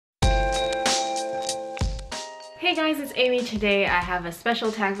Hey guys, it's Amy. Today I have a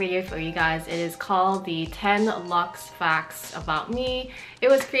special tag video for you guys. It is called the 10 Luxe Facts About Me. It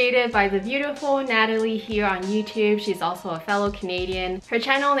was created by the beautiful Natalie here on YouTube. She's also a fellow Canadian. Her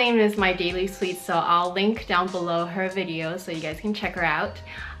channel name is MyDailySweet, so I'll link down below her video so you guys can check her out.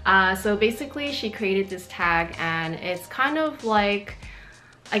 So basically she created this tag and it's kind of like,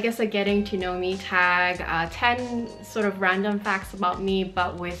 I guess, a getting to know me tag, 10 sort of random facts about me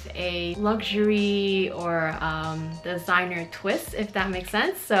but with a luxury or designer twist, if that makes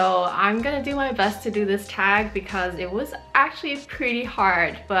sense. So I'm gonna do my best to do this tag because it was actually pretty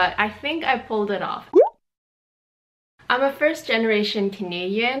hard, but I think I pulled it off. I'm a first-generation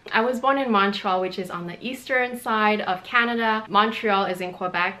Canadian. I was born in Montreal, which is on the eastern side of Canada. Montreal is in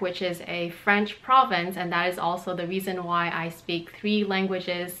Quebec, which is a French province, and that is also the reason why I speak 3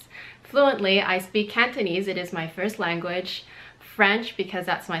 languages fluently. I speak Cantonese, it is my first language. French, because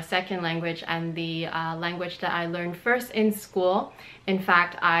that's my second language and the language that I learned first in school. In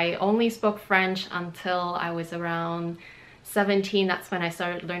fact, I only spoke French until I was around 17. That's when I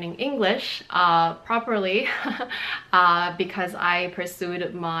started learning English properly because I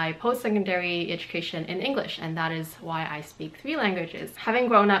pursued my post-secondary education in English, and that is why I speak 3 languages. Having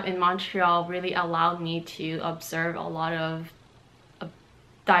grown up in Montreal really allowed me to observe a lot of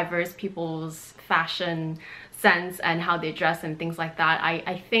diverse people's fashion sense and how they dress and things like that.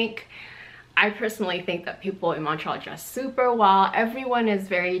 I personally think that people in Montreal dress super well. Everyone is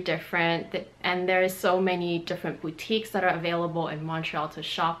very different and there's so many different boutiques that are available in Montreal to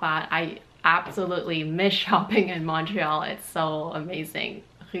shop at. I absolutely miss shopping in Montreal. It's so amazing.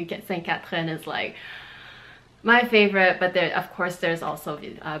 Rue Sainte-Catherine is like my favorite, but there, of course, there's also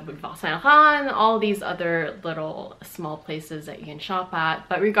Boulevard Saint-Laurent, all these other little small places that you can shop at.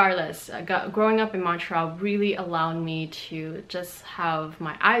 But regardless, growing up in Montreal really allowed me to just have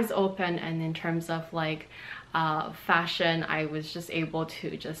my eyes open, and in terms of like fashion, I was just able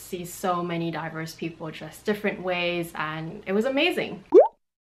to just see so many diverse people dressed different ways, and it was amazing.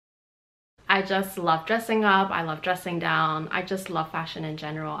 I just love dressing up, I love dressing down, I just love fashion in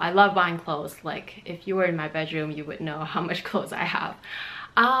general. I love buying clothes. Like, if you were in my bedroom, you would know how much clothes I have.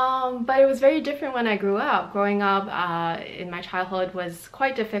 But it was very different when I grew up. Growing up in my childhood was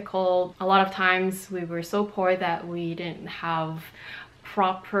quite difficult. A lot of times we were so poor that we didn't have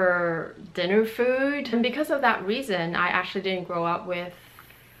proper dinner food. And because of that reason, I actually didn't grow up with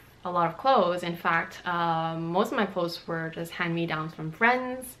a lot of clothes. In fact, most of my clothes were just hand-me-downs from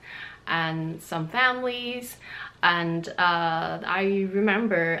friends and some families, and I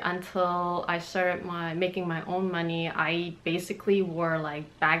remember until I started making my own money, I basically wore like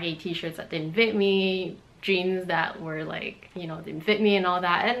baggy t-shirts that didn't fit me, jeans that were like, you know, didn't fit me and all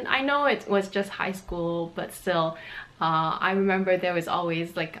that. And I know it was just high school, but still I remember there was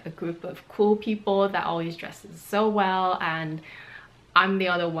always like a group of cool people that always dresses so well, and I'm the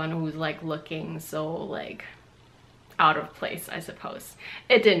other one who's like looking so like out of place, I suppose.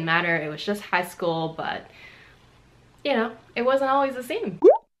 It didn't matter, it was just high school, but you know, it wasn't always the same.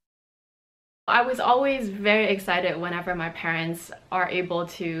 I was always very excited whenever my parents are able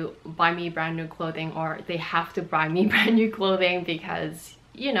to buy me brand new clothing, or they have to buy me brand new clothing because,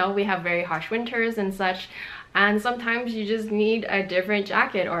 you know, we have very harsh winters and such, and sometimes you just need a different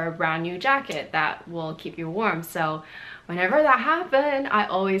jacket or a brand new jacket that will keep you warm. So whenever that happened, I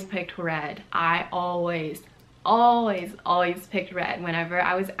always picked red. I always picked red whenever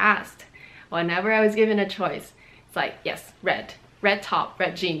I was asked, whenever I was given a choice. It's like, yes, red top,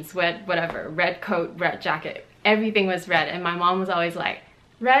 red jeans, red whatever, red coat, red jacket, everything was red. And my mom was always like,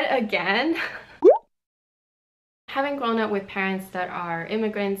 red again? Having grown up with parents that are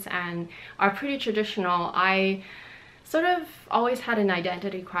immigrants and are pretty traditional, I sort of always had an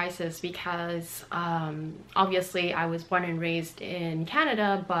identity crisis because obviously I was born and raised in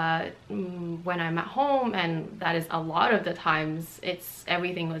Canada, but when I'm at home, and that is a lot of the times,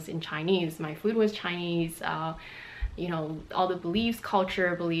 everything was in Chinese. My food was Chinese, you know, all the beliefs,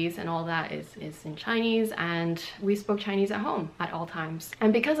 culture beliefs and all that is in Chinese, and we spoke Chinese at home at all times.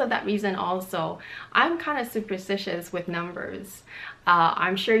 And because of that reason also, I'm kind of superstitious with numbers.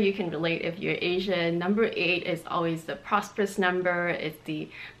 I'm sure you can relate if you're Asian. Number 8 is always the prosperous number. It's the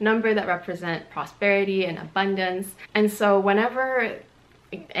number that represents prosperity and abundance. And so whenever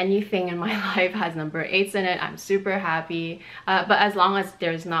anything in my life has number 8s in it, I'm super happy, but as long as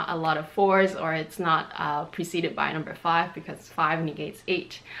there's not a lot of 4s, or it's not preceded by number 5, because 5 negates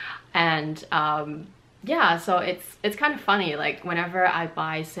 8. And yeah, so it's kind of funny, like whenever I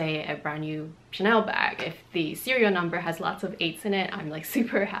buy, say, a brand new Chanel bag, if the serial number has lots of 8s in it, I'm like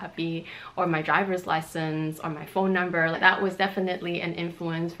super happy. Or my driver's license or my phone number, like, that was definitely an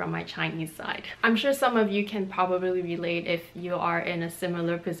influence from my Chinese side. I'm sure some of you can probably relate if you are in a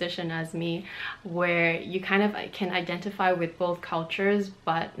similar position as me, where you kind of can identify with both cultures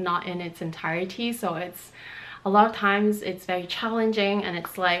but not in its entirety. So it's a lot of times it's very challenging, and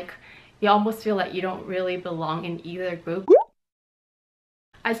it's like you almost feel like you don't really belong in either group.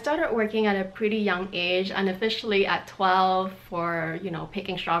 I started working at a pretty young age, unofficially at 12 for, you know,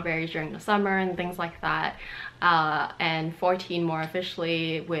 picking strawberries during the summer and things like that. And 14 more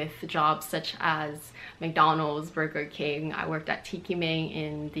officially with jobs such as McDonald's, Burger King. I worked at Tiki Ming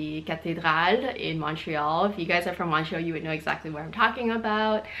in the Cathedrale in Montreal. If you guys are from Montreal, you would know exactly what I'm talking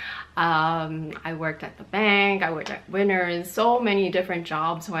about. I worked at the bank, I worked at Winners, so many different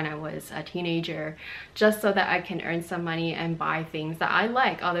jobs when I was a teenager, just so that I can earn some money and buy things that I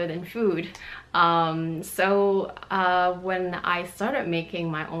like other than food. When I started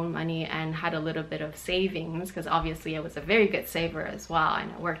making my own money and had a little bit of savings, because obviously I was a very good saver as well,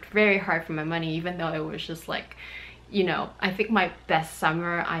 and I worked very hard for my money, even though it was just like, you know, I think my best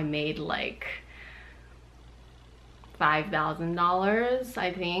summer I made like $5,000,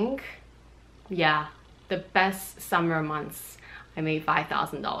 I think. Yeah, the best summer months I made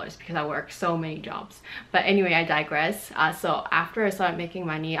 $5,000 because I worked so many jobs. But anyway, I digress. So after I started making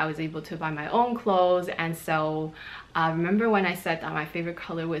money, I was able to buy my own clothes. And so remember when I said that my favorite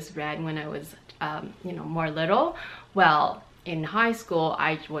color was red when I was you know, more little? Well, in high school,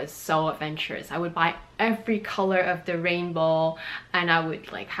 I was so adventurous. I would buy every color of the rainbow, and I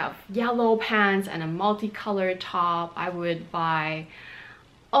would like have yellow pants and a multicolored top. I would buy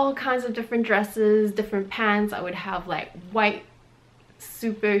all kinds of different dresses, different pants. I would have like white,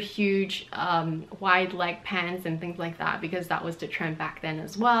 super huge wide leg pants and things like that, because that was the trend back then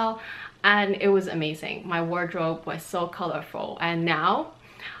as well. And it was amazing. My wardrobe was so colorful. And now,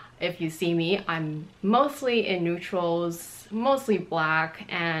 if you see me, I'm mostly in neutrals, mostly black,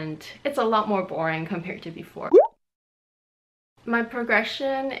 and it's a lot more boring compared to before. My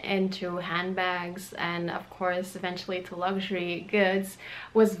progression into handbags and of course eventually to luxury goods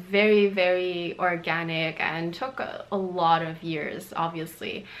was very, very organic and took a lot of years,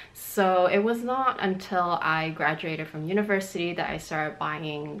 obviously. So it was not until I graduated from university that I started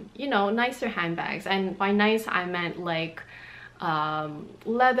buying, you know, nicer handbags. And by nice, I meant like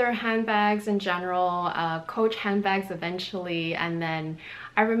leather handbags in general, Coach handbags eventually. And then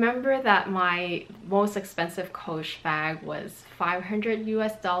I remember that my most expensive Coach bag was $500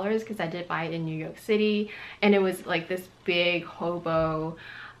 US because I did buy it in New York City, and it was like this big hobo,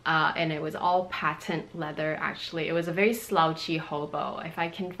 and it was all patent leather. Actually, it was a very slouchy hobo. If I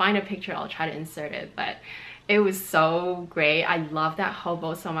can find a picture, I'll try to insert it, but it was so great. I love that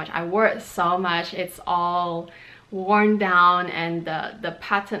hobo so much. I wore it so much. It's all worn down, and the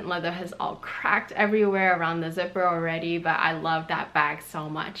patent leather has all cracked everywhere around the zipper already, but I love that bag so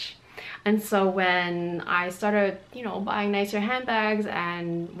much. And so when I started, you know, buying nicer handbags,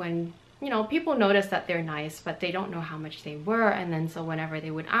 and when, you know, people notice that they're nice but they don't know how much they were, and then so whenever they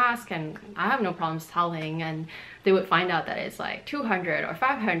would ask, and I have no problems telling, and they would find out that it's like 200 or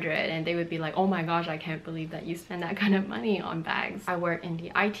 500, and they would be like, oh my gosh, I can't believe that you spend that kind of money on bags. I work in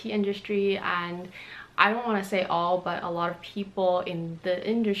the IT industry, and I don't want to say all, but a lot of people in the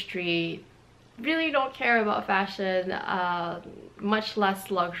industry really don't care about fashion, much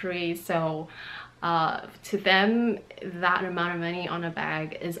less luxury. So to them, that amount of money on a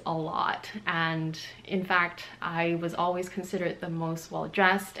bag is a lot. And in fact, I was always considered the most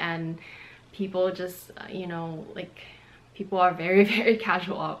well-dressed, and people just, you know, like, people are very, very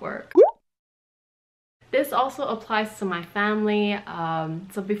casual at work. This also applies to my family.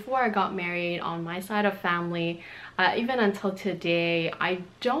 So before I got married, on my side of family, even until today, I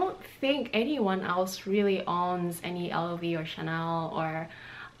don't think anyone else really owns any LV or Chanel or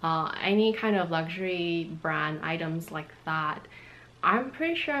any kind of luxury brand items like that. I'm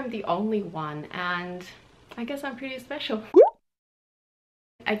pretty sure I'm the only one, and I guess I'm pretty special.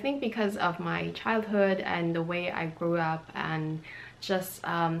 I think because of my childhood and the way I grew up, and just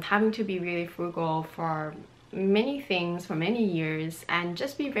having to be really frugal for many things for many years, and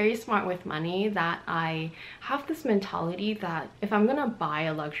just be very smart with money, that I have this mentality that if I'm gonna buy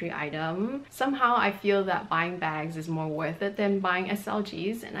a luxury item, somehow I feel that buying bags is more worth it than buying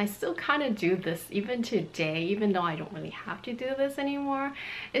SLGs. And I still kind of do this even today, even though I don't really have to do this anymore.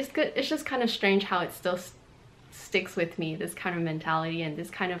 It's good. It's just kind of strange how it still sticks with me, this kind of mentality and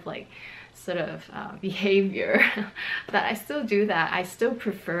this kind of like sort of behavior that I still do that. I still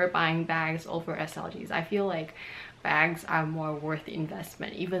prefer buying bags over SLGs. I feel like bags are more worth the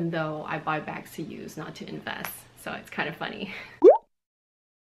investment, even though I buy bags to use, not to invest. So it's kind of funny.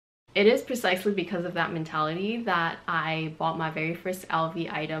 It is precisely because of that mentality that I bought my very first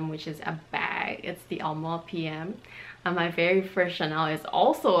LV item, which is a bag. It's the Alma PM. And my very first Chanel is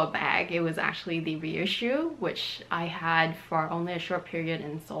also a bag. It was actually the reissue, which I had for only a short period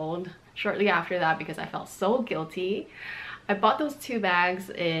and sold shortly after that because I felt so guilty. I bought those two bags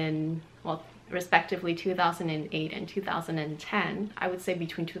in, well, respectively 2008 and 2010. I would say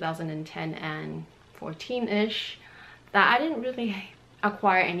between 2010 and 14-ish, that I didn't really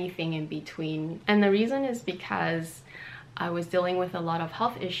acquire anything in between. And the reason is because I was dealing with a lot of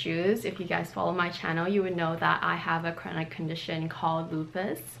health issues. If you guys follow my channel, you would know that I have a chronic condition called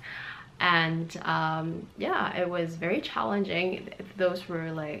lupus. And yeah, it was very challenging. Those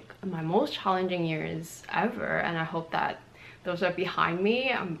were like my most challenging years ever, and I hope that those are behind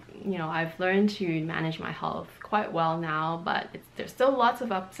me. You know, I've learned to manage my health quite well now, but there's still lots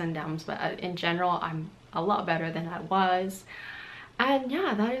of ups and downs, but in general, I'm a lot better than I was. And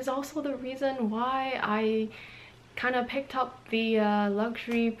yeah, that is also the reason why I kind of picked up the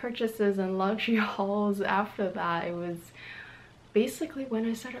luxury purchases and luxury hauls after that. It was basically when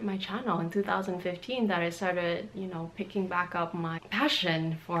I started my channel in 2015 that I started, you know, picking back up my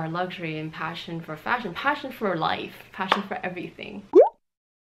passion for luxury and passion for fashion, passion for life, passion for everything.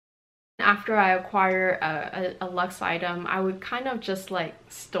 After I acquire a luxe item, I would kind of just like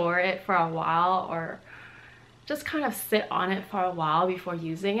store it for a while, or just kind of sit on it for a while before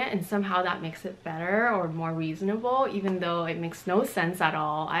using it, and somehow that makes it better or more reasonable, even though it makes no sense at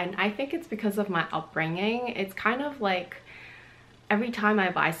all. And I think it's because of my upbringing. It's kind of like every time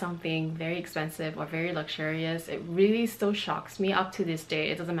I buy something very expensive or very luxurious, it really still shocks me up to this day.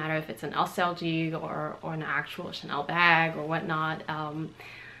 It doesn't matter if it's an SLG or an actual Chanel bag or whatnot.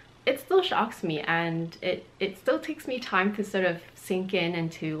 It still shocks me, and it still takes me time to sort of sink in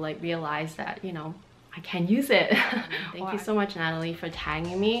and to like realize that, you know, I can use it. Thank you so much, Natalie, for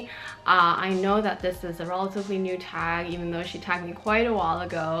tagging me. I know that this is a relatively new tag, even though she tagged me quite a while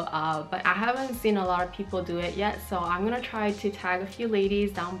ago, but I haven't seen a lot of people do it yet, so I'm gonna try to tag a few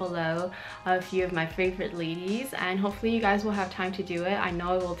ladies down below, a few of my favorite ladies, and hopefully you guys will have time to do it. I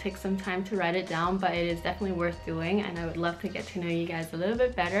know it will take some time to write it down, but it is definitely worth doing, and I would love to get to know you guys a little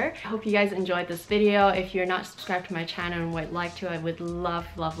bit better. I hope you guys enjoyed this video. If you're not subscribed to my channel and would like to, I would love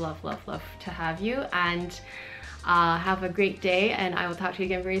to have you. And have a great day, and I will talk to you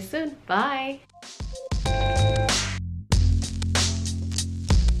again very soon. Bye!